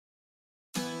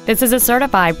This is a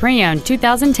certified pre-owned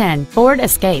 2010 Ford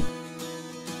Escape.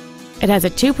 It has a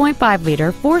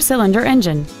 2.5-liter four-cylinder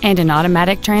engine and an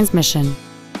automatic transmission.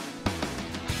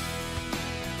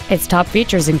 Its top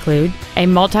features include a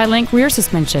multi-link rear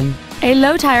suspension, a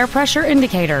low tire pressure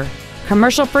indicator,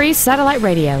 commercial-free satellite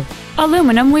radio,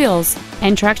 aluminum wheels,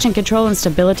 and traction control and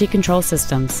stability control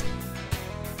systems.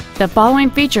 The following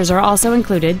features are also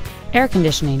included: air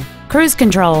conditioning, cruise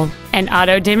control, an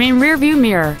auto-dimming rearview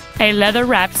mirror, a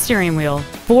leather-wrapped steering wheel,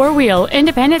 four-wheel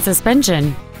independent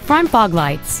suspension, front fog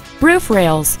lights, roof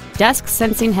rails, dusk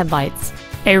sensing headlights,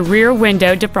 a rear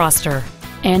window defroster,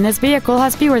 and this vehicle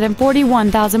has fewer than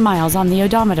 41,000 miles on the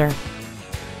odometer.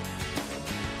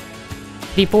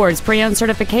 The Ford's pre-owned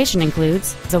certification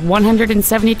includes a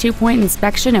 172-point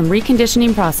inspection and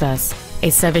reconditioning process, a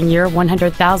 7-year,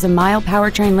 100,000-mile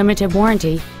powertrain limited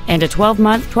warranty, and a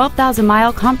 12-month,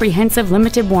 12,000-mile comprehensive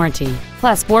limited warranty,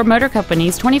 plus Ford Motor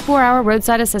Company's 24-hour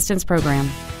roadside assistance program.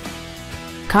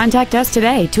 Contact us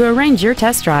today to arrange your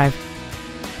test drive.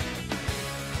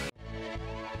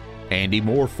 Andy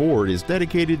Mohr Ford is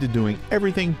dedicated to doing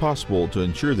everything possible to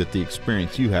ensure that the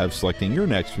experience you have selecting your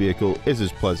next vehicle is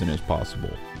as pleasant as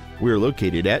possible. We are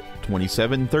located at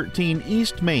 2713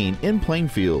 East Main in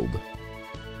Plainfield.